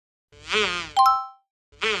My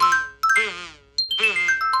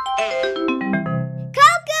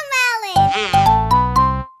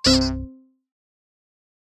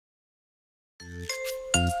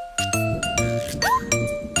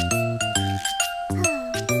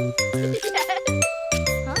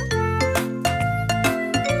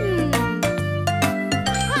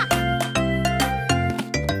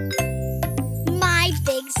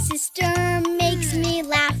big sister makes me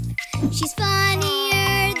laugh. She's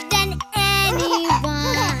funnier than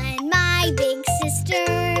anyone. My big sister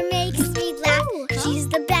makes me laugh. She's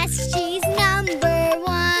the best, she's number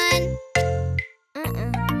one.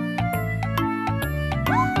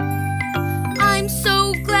 I'm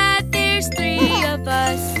so glad there's three of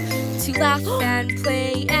us to laugh and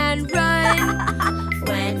play and run.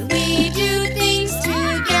 When we do things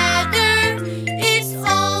together, it's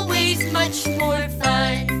always much more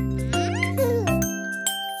fun.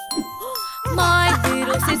 My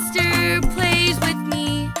little sister plays with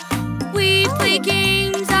me. We play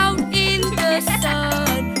games out in the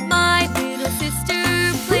sun. My little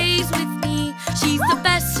sister plays with me. She's the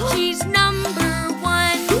best, she's number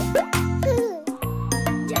one.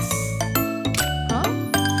 Yes.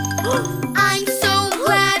 I'm so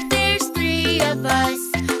glad there's three of us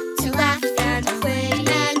to laugh and play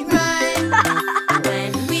and run.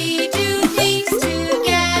 When we do things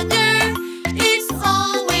together, it's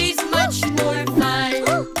always much more fun.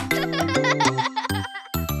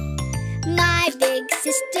 My big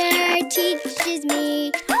sister teaches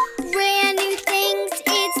me brand new things,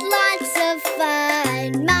 it's lots of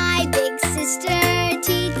fun. My big sister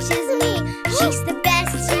teaches me, she's the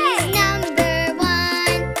best, she's number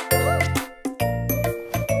one.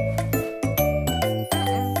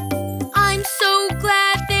 I'm so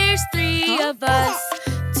glad there's three of us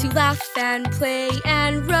to laugh and play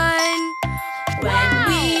and run. When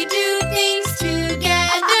we do things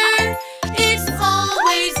together, it's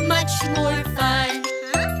always much more fun.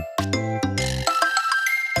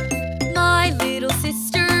 My little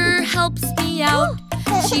sister helps me out.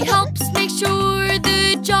 She helps make sure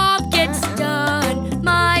the job gets done.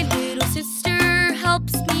 My little sister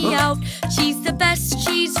helps me out. She's the best,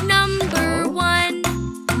 she's number one.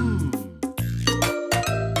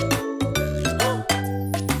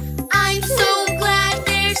 I'm so glad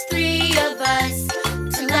there's three of us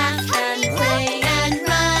to laugh and play and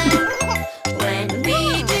run. When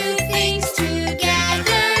we do things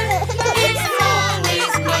together, it's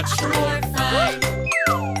always much more fun.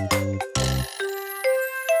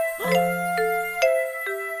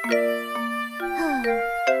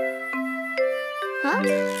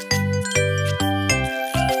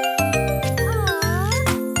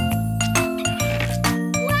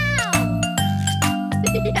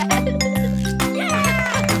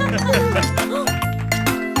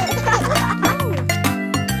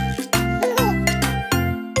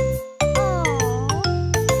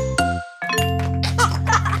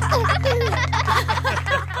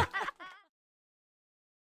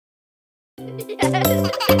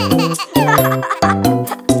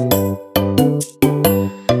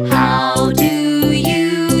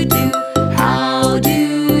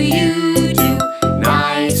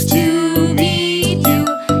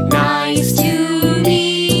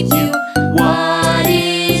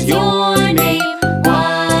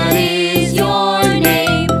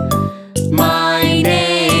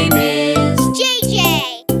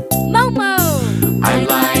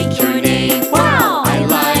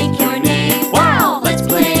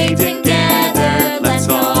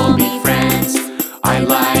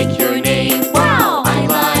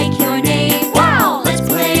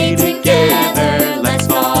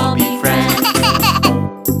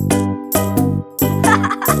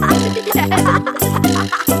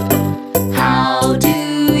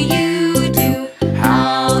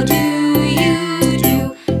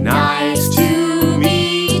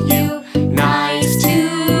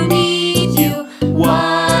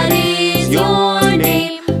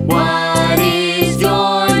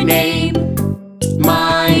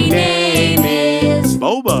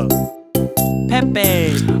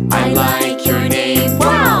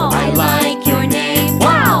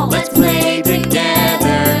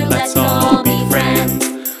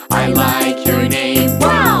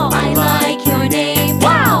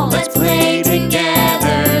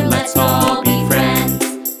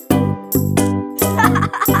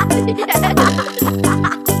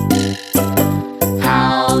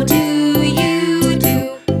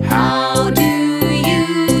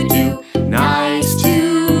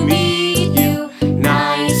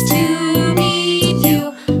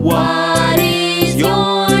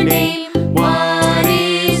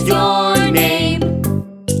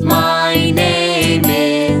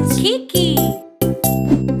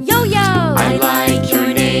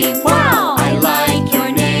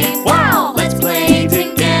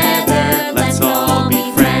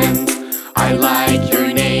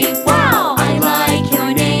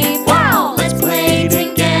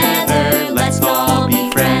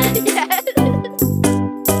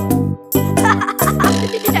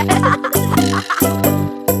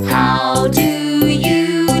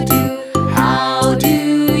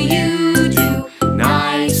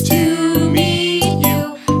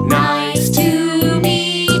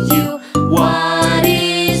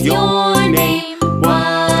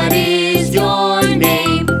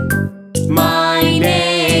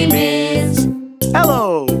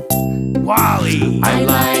 Wally. I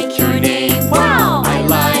like your name, wow. I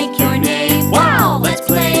like your name, wow. Let's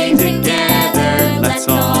play together, let's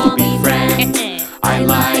all be friends. I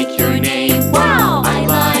like your name, wow. I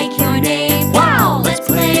like your name, wow. Let's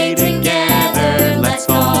play together, let's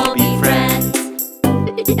all be friends.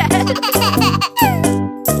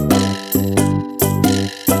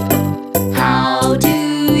 How do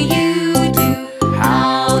you do?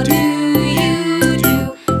 How do you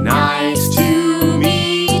do? Nice to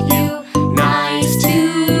meet you. Nice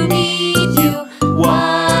to meet you.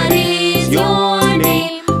 What is your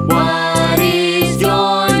name? What is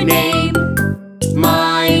your name?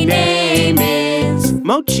 My name is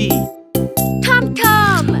Mochi.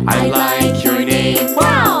 Tom-Tom. I like your name,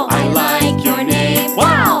 wow. I like your name,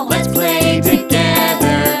 wow. Let's play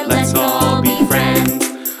together, let's all be friends.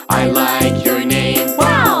 I like your name,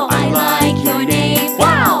 wow. I like your name,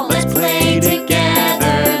 wow. Let's play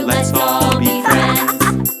together, let's all be friends.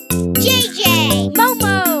 JJ.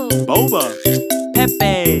 Momo. Boba.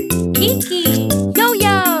 Pepe. Kiki.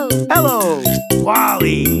 YoYo. Hello.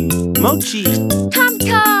 Wally. Mochi.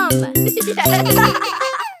 Tom-Tom.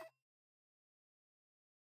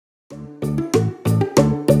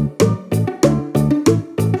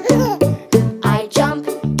 I jump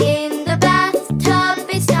in the bathtub,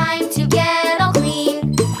 it's time to get all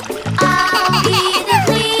clean. I'll be the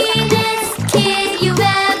cleanest kid you've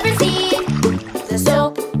ever seen. The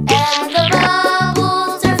soap and the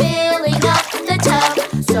bubbles are filling up the tub,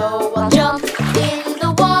 so I'll jump in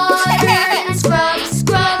the water and scrub,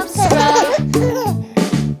 scrub, scrub.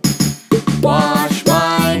 Wash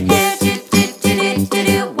my hair,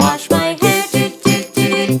 do-do-do-do-do-do. Wash my hair,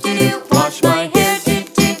 do-do-do-do-do-do. Wash my hair,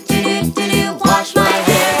 do-do-do-do-do-do. Wash my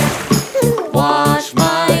hair. Wash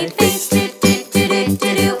my face,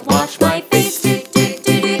 do-do-do-do-do-do. Wash my face,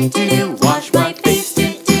 do-do-do-do-do-do. Wash my face,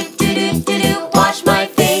 do-do-do-do-do-do. Wash my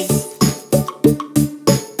face.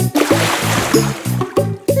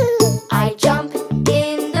 I jump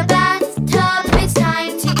in the bathtub, it's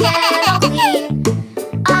time to get all clean.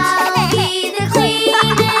 I'll be the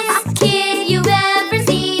cleanest kid you've ever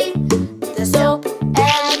seen. The soap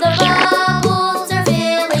and the bubbles are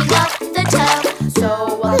filling up the tub, so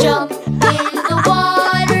I'll jump in the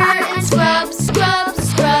water and scrub, scrub,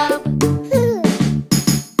 scrub.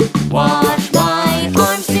 Wash my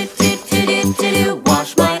arms, do-do-do-do-do-do.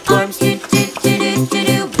 Wash my arms,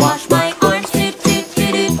 do-do-do-do-do-do. Wash my arms,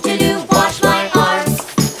 do-do-do-do-do-do. Wash my arms.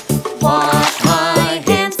 Wash my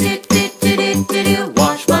hands, do-do-do-do-do-do.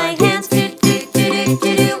 Wash my hands,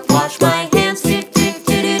 do-do-do-do-do-do. Wash my hands,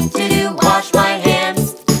 do-do-do-do-do-do. Wash my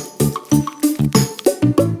hands.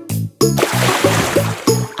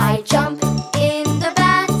 I jump in the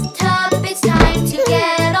bathtub, it's time to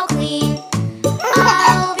get all clean.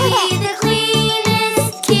 I'll be the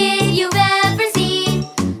cleanest kid you've ever seen.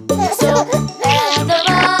 The soap and the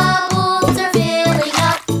bubbles are filling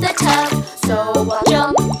up the tub, so I'll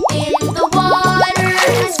jump in the water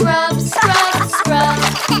and scrub, scrub, scrub.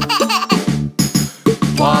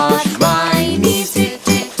 Wash my knees,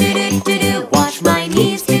 do-do-do-do-do-do. Wash my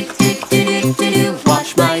knees, do-do-do-do-do-do.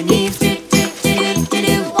 Wash my knees,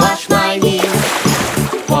 do-do-do-do-do-do. Wash my knees.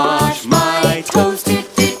 Wash my toes,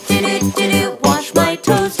 do-do-do-do-do-do. Wash my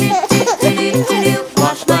toes, do-do-do-do-do-do.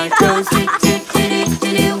 Wash my toes,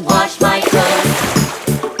 do-do-do-do-do-do. Wash my toes.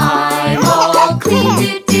 I'm all clean,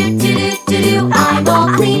 do-do-do-do-do-do. I'm all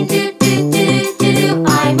clean, do-do-do-do-do-do.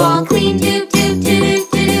 I'm all clean,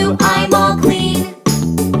 do-do-do-do-do-do. I'm all clean.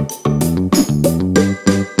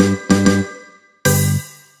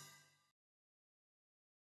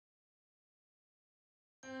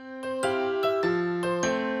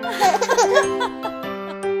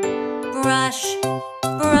 Brush,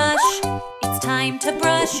 brush. It's time to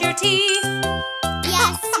brush your teeth.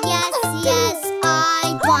 Yes, yes, yes,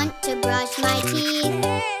 I want to brush my teeth.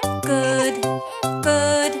 Good,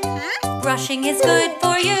 good. Brushing is good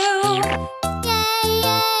for you. Yay,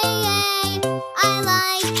 yay, yay, I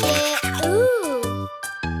like it. Ooh.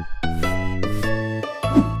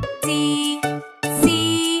 See,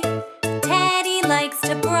 see. Teddy likes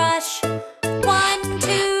to brush. 1,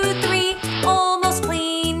 2, 3. Almost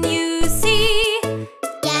clean, you see.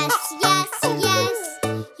 Yes, yes, yes,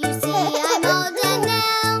 you see I'm all done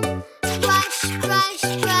now. Brush, brush,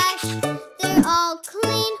 brush, they're all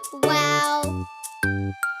clean, wow.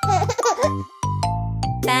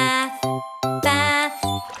 Bath, bath.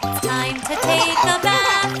 It's time to take a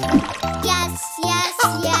bath. Yes, yes,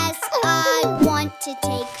 yes, I want to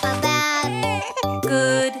take a bath.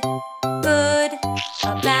 Good, good. A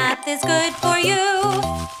bath is good for you.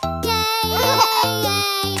 Yay, yay,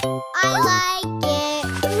 yay, I like it.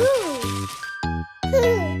 Ooh.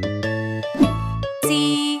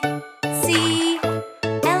 See, see.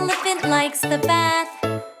 likes the bath.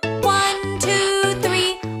 1, 2,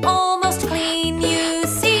 3, almost clean, you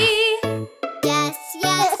see. Yes,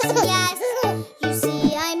 yes, yes. You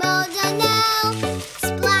see I'm all done now.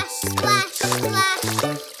 Splash, splash, splash.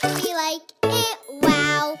 We like it,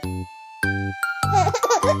 wow.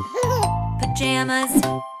 Pajamas,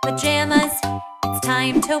 pajamas, it's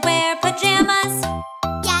time to wear pajamas.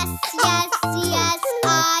 Yes, yes, yes.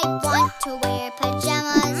 I want to wear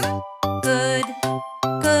pajamas. Good,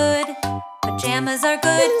 good, pajamas are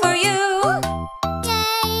good for you.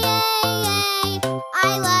 Yay, yay, yay.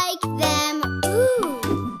 I like them.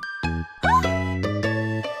 Ooh.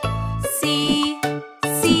 See,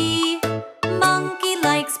 see, monkey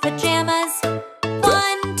likes pajamas.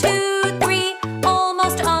 1, 2, 3,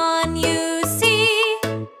 almost on, you see.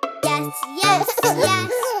 Yes, yes,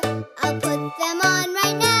 yes. I'll put them on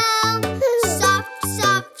right now. Soft,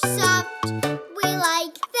 soft, soft. We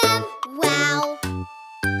like them. Wow.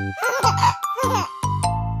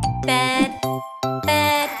 Bed,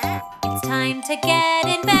 bed, it's time to get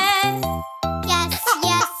in bed. Yes,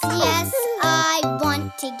 yes, yes. I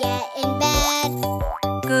want to get in bed.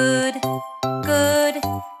 Good, good,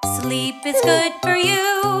 sleep is good for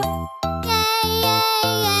you. Yay, yay,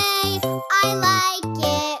 yay. I like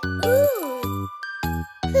it. Ooh.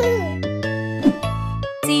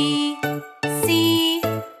 See, see,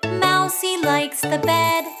 Mousy likes the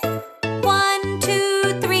bed. 1,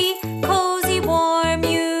 2, 3, cozy, warm,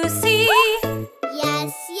 you see.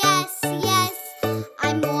 Yes, yes, yes.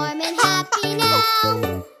 I'm warm and happy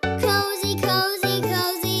now. Cozy, cozy,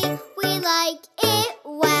 cozy. We like it.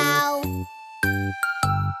 Wow.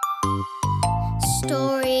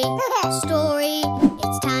 Story, story.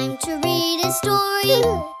 It's time to read a story.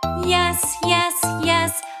 Yes, yes,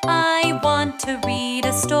 yes, I want to read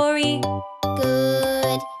a story.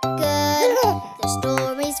 Good, good. The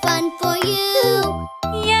story's fun for you.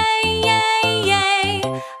 Yay, yay, yay,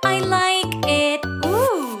 I like it.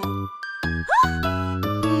 Ooh.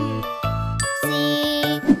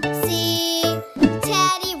 See, see.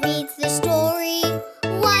 Teddy reads the story.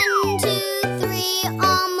 1, 2, 3,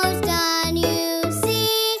 almost done, you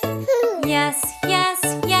see. Yes, yes,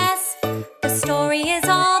 yes, the story is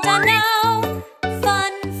all done now.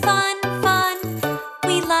 Fun, fun, fun,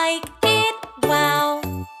 we like it, wow.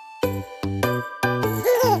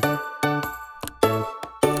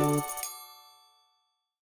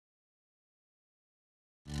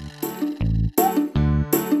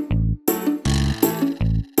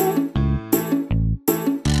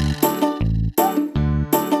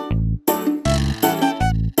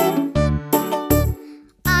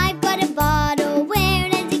 I've got a bottle, where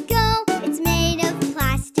does it go? It's made of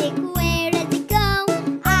plastic, where does it go?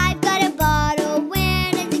 I've got a bottle,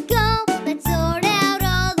 where does it go? Let's sort out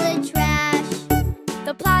all the trash.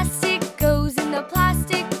 The plastic goes in the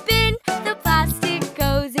plastic bin. The plastic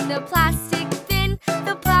goes in the plastic bin.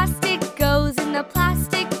 The plastic goes in the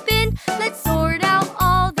plastic bin. Let's sort out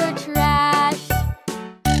all the trash.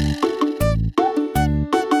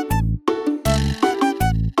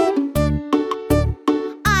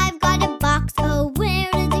 I've got a box, oh, where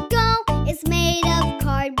does it go? It's made of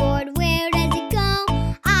cardboard, where does it go?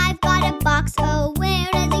 I've got a box, oh, where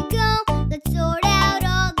does it go? Let's sort out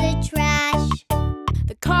all the trash.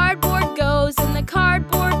 The cardboard goes in the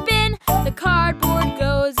cardboard bin. The cardboard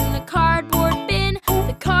goes in the cardboard bin.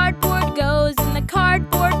 The cardboard goes in the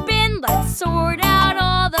cardboard bin. Let's sort out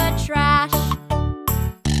all the trash.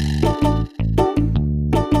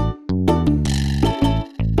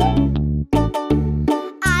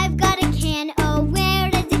 I've got a can, oh, where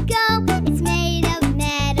does it go? It's made of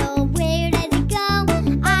metal, where does it go?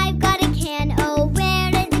 I've got a can, oh,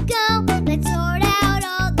 where does it go? Let's sort out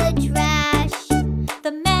all the trash.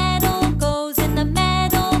 The metal goes in the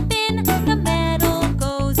metal bin. The metal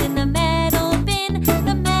goes in the metal bin.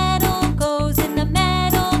 The metal goes in the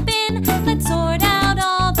metal bin. Let's sort out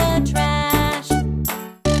all the trash.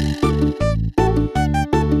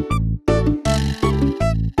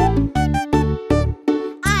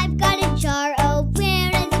 I've got a jar, oh,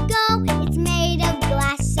 where does it go? It's made of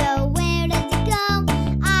glass, so where does it go?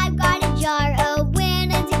 I've got a jar, oh, where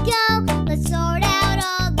does it go? Let's sort out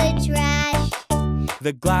all the trash.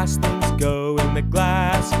 The glass things go in the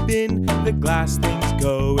glass bin. The glass things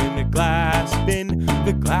go in the glass bin.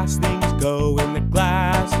 The glass things go in the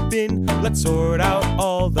glass bin. Let's sort out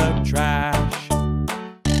all the trash.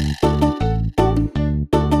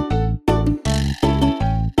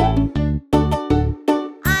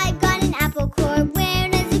 I've got an apple core, where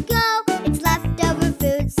does it go? It's leftover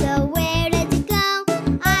food, so where does it go?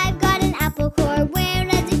 I've got an apple core, where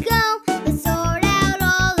does it go? Let's sort out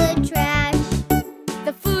all the trash.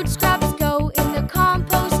 The food scraps go in the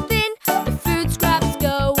compost bin.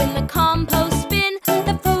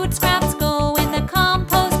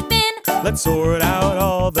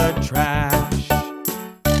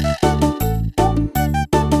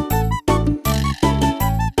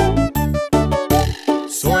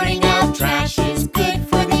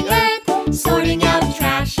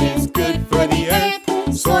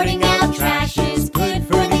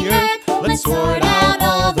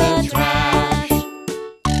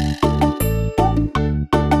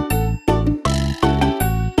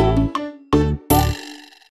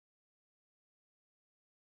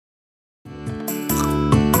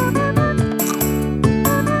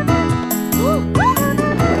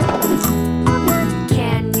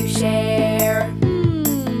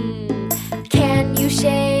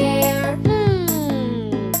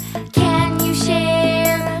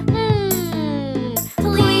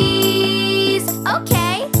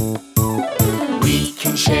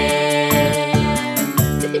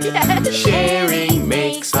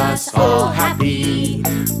 us all happy.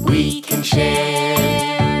 We can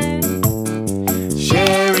share.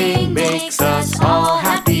 Sharing makes us all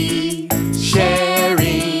happy.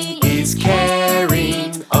 Sharing is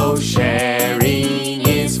caring. Oh, sharing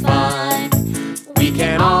is fun. We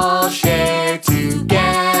can all share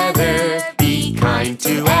together. Be kind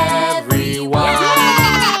to everyone.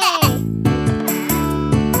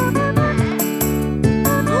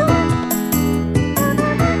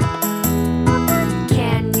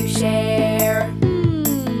 Can you share?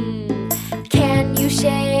 Can you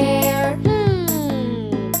share?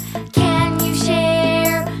 Can you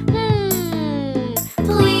share?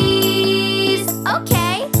 Please?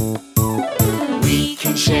 Okay. We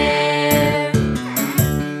can share.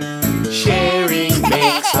 Sharing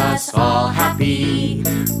makes us all happy.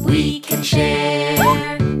 We can share.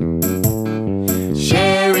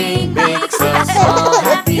 Sharing makes us all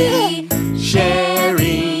happy.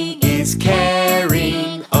 Sharing is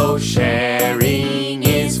caring. Oh, sharing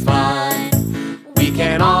is fun. We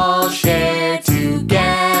can all share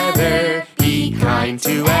together. Be kind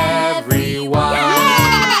to everyone.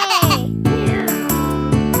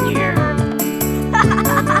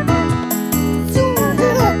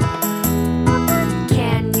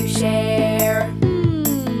 Can you share?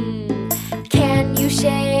 Can you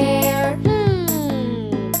share?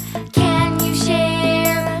 Can you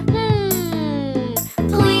share?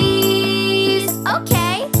 Please?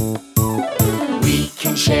 Okay. We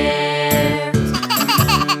can share.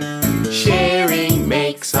 Sharing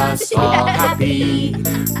makes us all happy.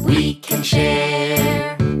 We can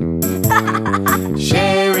share.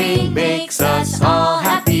 Sharing makes us all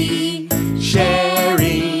happy.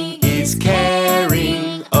 Sharing is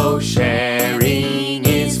caring. Oh, sharing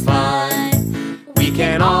is fun. We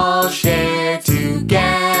can all share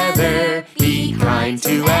together. Be kind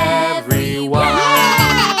to everyone.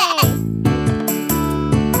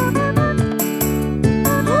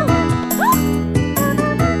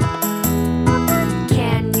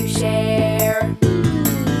 Can you share?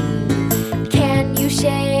 Can you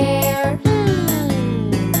share?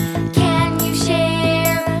 Can you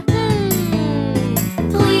share?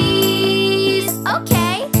 Please?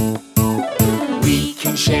 Okay. We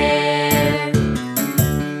can share.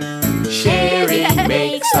 Sharing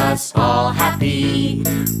makes us all happy.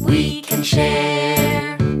 We can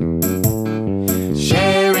share.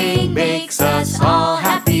 Sharing makes us all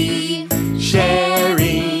happy.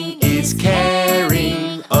 Sharing is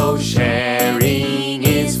caring. Oh, sharing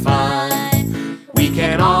is fun. We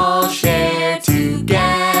can all share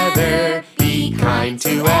together. Be kind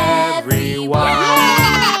to everyone.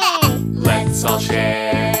 Let's all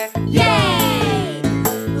share. Yay!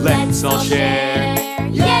 Let's all share.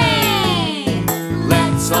 Yay!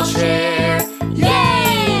 Let's all share.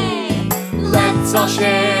 Yay! Let's all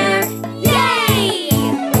share. Yay!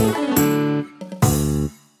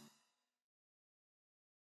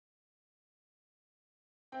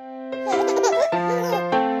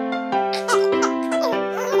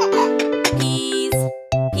 Peas,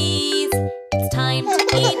 peas, it's time to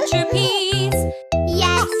eat your peas.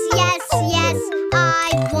 Yes, yes, yes,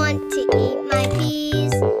 I want to eat my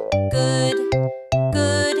peas. Good,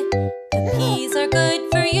 good, the peas are good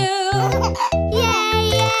for you. Yay,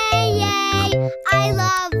 yay, yay, I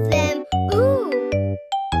love them. Ooh.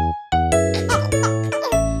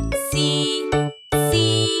 See,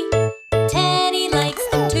 see, Teddy likes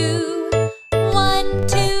them too. 1,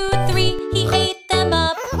 2, 3, he ate them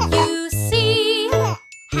up, you see. Ha,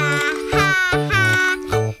 ha, ha,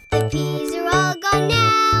 the peas are all gone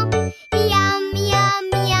now. Yum, yum,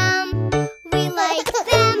 yum, we like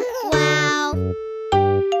them. Wow.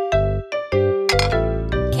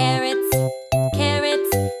 Carrots,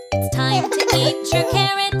 carrots, it's time to eat your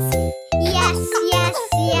carrots. Yes, yes,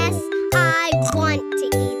 yes, I want to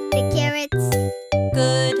eat the carrots.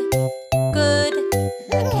 Good, good,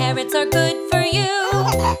 the carrots are good for you.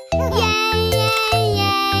 Yay, yay,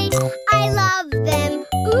 yay, I love them.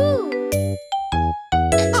 Ooh.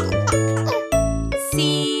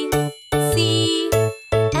 See, see,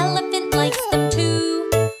 elephant likes them too.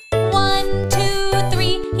 1, 2,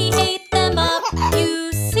 3, he ate them up,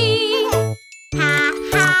 you see. Ha,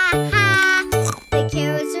 ha, ha, the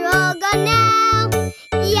carrots are all gone now.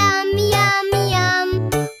 Yum, yum, yum,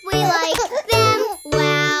 we like them.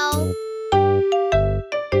 Wow.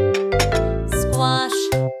 Squash,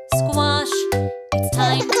 squash, it's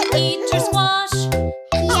time to eat your squash.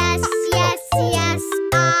 Yes, yes, yes,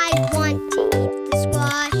 I want to eat the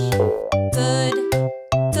squash. Good,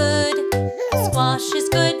 good, squash is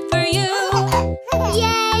good for you.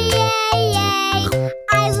 Yay, yay, yay,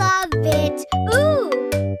 I love it. Ooh.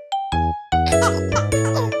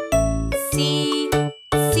 See,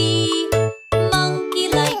 see,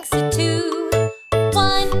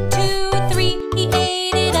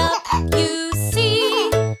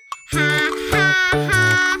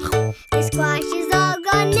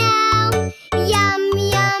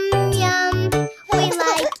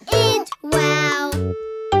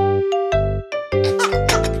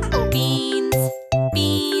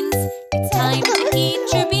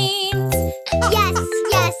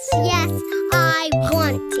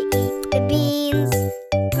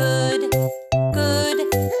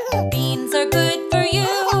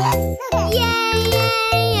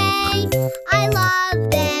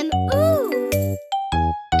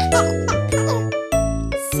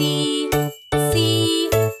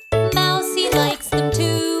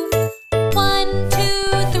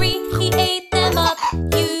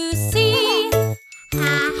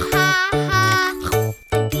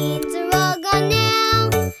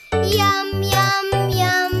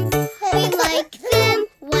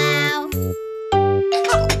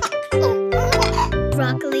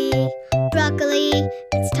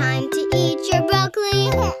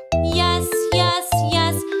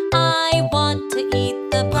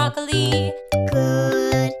 broccoli.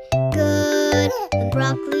 Good, good. The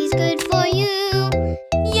broccoli's good for you.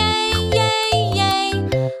 Yay, yay, yay.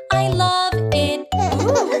 I love it.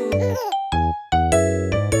 Ooh.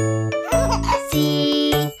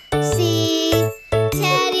 See, see,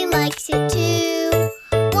 Teddy likes it too.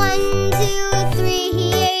 1, 2, 3, he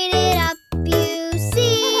ate it up, you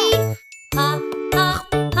see. Ha, ha,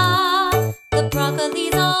 ha. The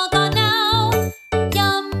broccoli's all gone now.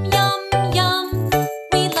 Yum, yum, yum.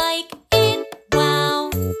 We like it, wow.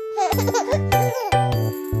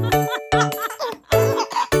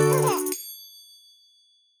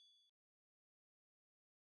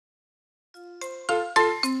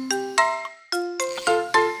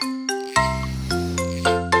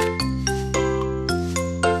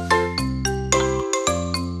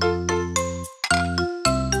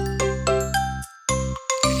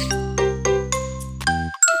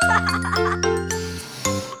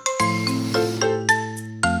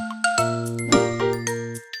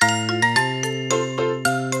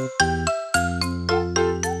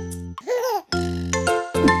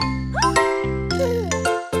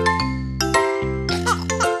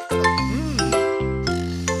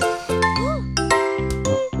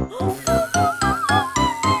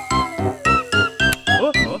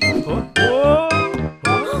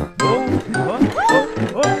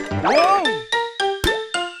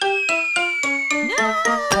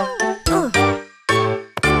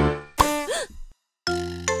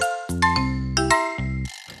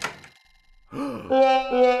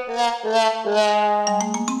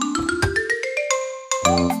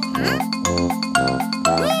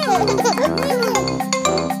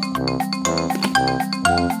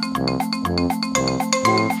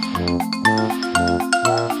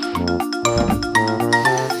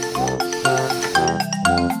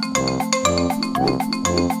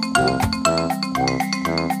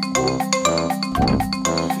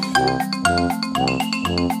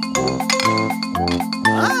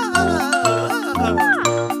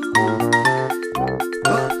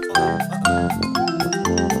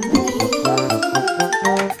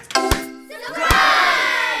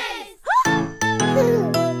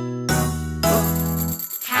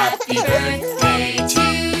 Happy birthday to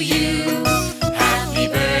you. Happy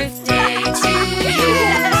birthday to you.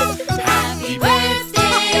 Happy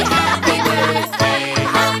birthday, happy birthday,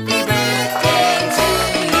 happy birthday to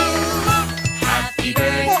you. Happy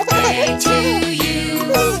birthday to you.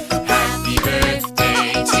 Happy birthday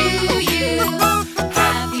to you.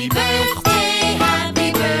 Happy birthday, happy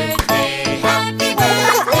birthday, happy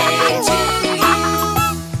birthday to you.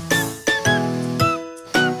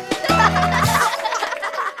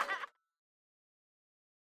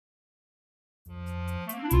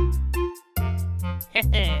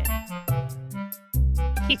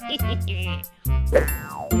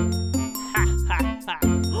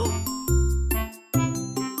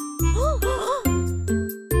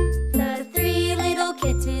 The 3 little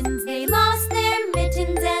kittens, they lost their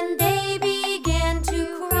mittens and they began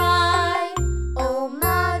to cry. Oh,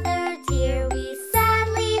 mother dear, we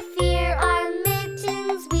sadly fear our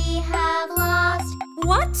mittens we have lost.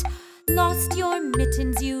 What? Lost your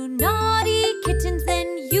mittens, you naughty kittens, then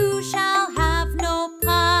you shall have no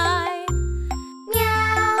pie.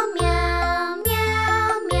 Meow, meow,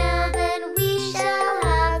 meow, meow, then we shall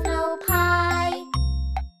have no pie.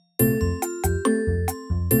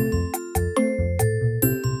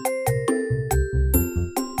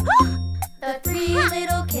 The 3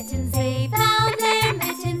 little kittens, they found their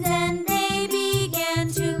mittens and they began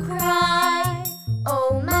to cry.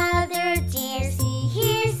 Oh, mother dear, see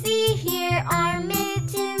here, our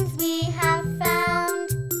mittens we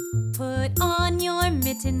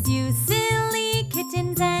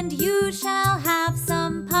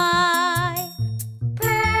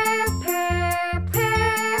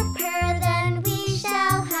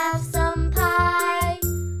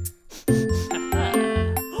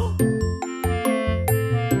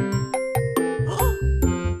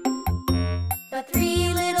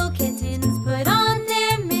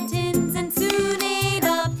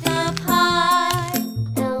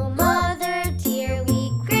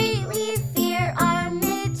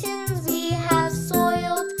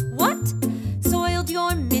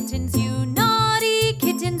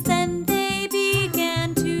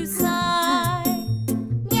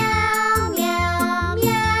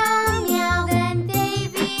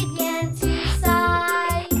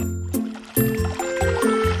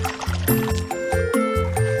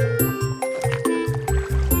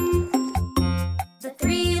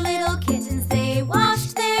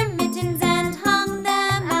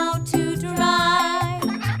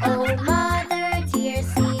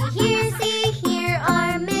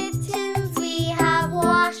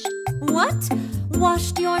what?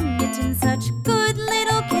 Washed your mittens, such good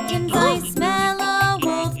little kittens. I smell a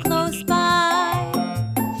wolf close by.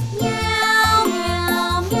 Meow,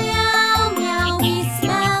 meow, meow, meow. We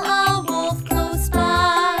smell a wolf close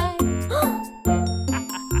by.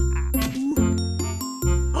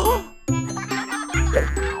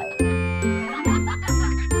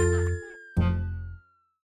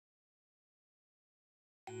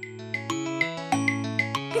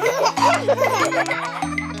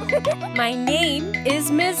 My name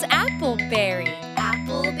is Miss Appleberry.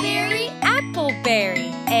 Appleberry,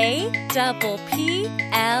 Appleberry. APPLE.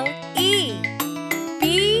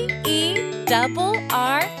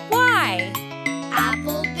 BERRY.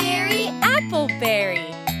 Appleberry. Appleberry.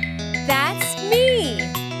 That's me.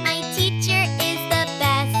 My teacher is the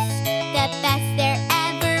best there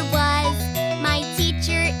ever was. My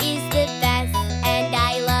teacher is the best, and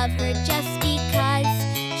I love her just because.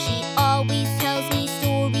 She always tells me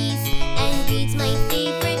stories and reads my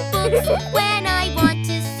favorite books. When I want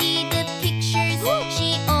to see the pictures, she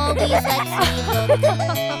always lets me look.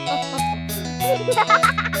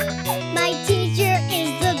 My teacher is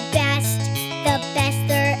the best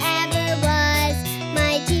there ever was.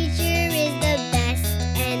 My teacher is the best,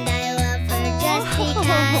 and I love her just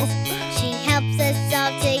because. She helps us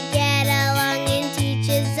all to get along and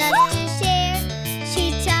teaches us to share. She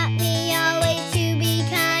taught me always to be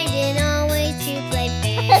kind and always to play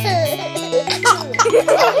fair.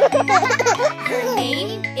 Her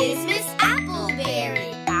name is Miss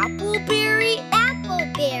Appleberry. Appleberry.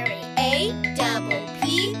 Appleberry.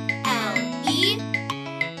 APPLEBERRY.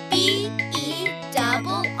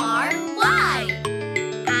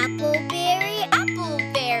 Appleberry.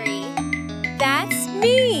 Appleberry. That's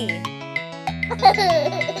me.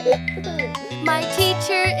 My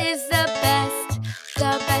teacher is the best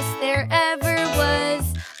there ever was.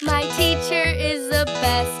 My teacher is the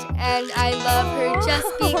best, and I love her just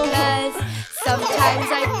because. Sometimes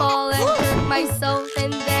I fall and hurt myself,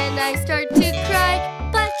 and then I start to cry.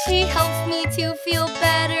 But she helps me to feel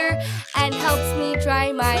better and helps me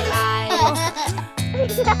dry my eyes.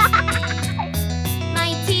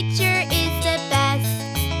 My teacher is the best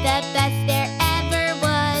there ever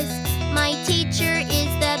was. My teacher is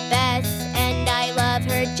the best, and I love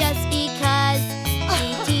her just because.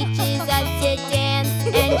 She teaches us to dance,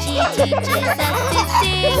 and she teaches us to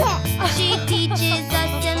sing. She teaches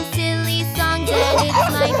us some silly songs, and it's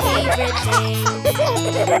my favorite thing.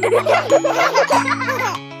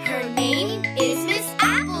 Her name is Miss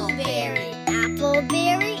Appleberry.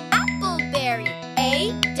 Appleberry. Appleberry.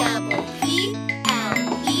 APPLEBERRY.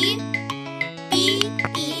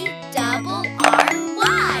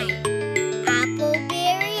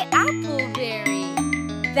 Appleberry. Appleberry.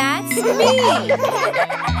 That's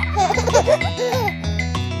me.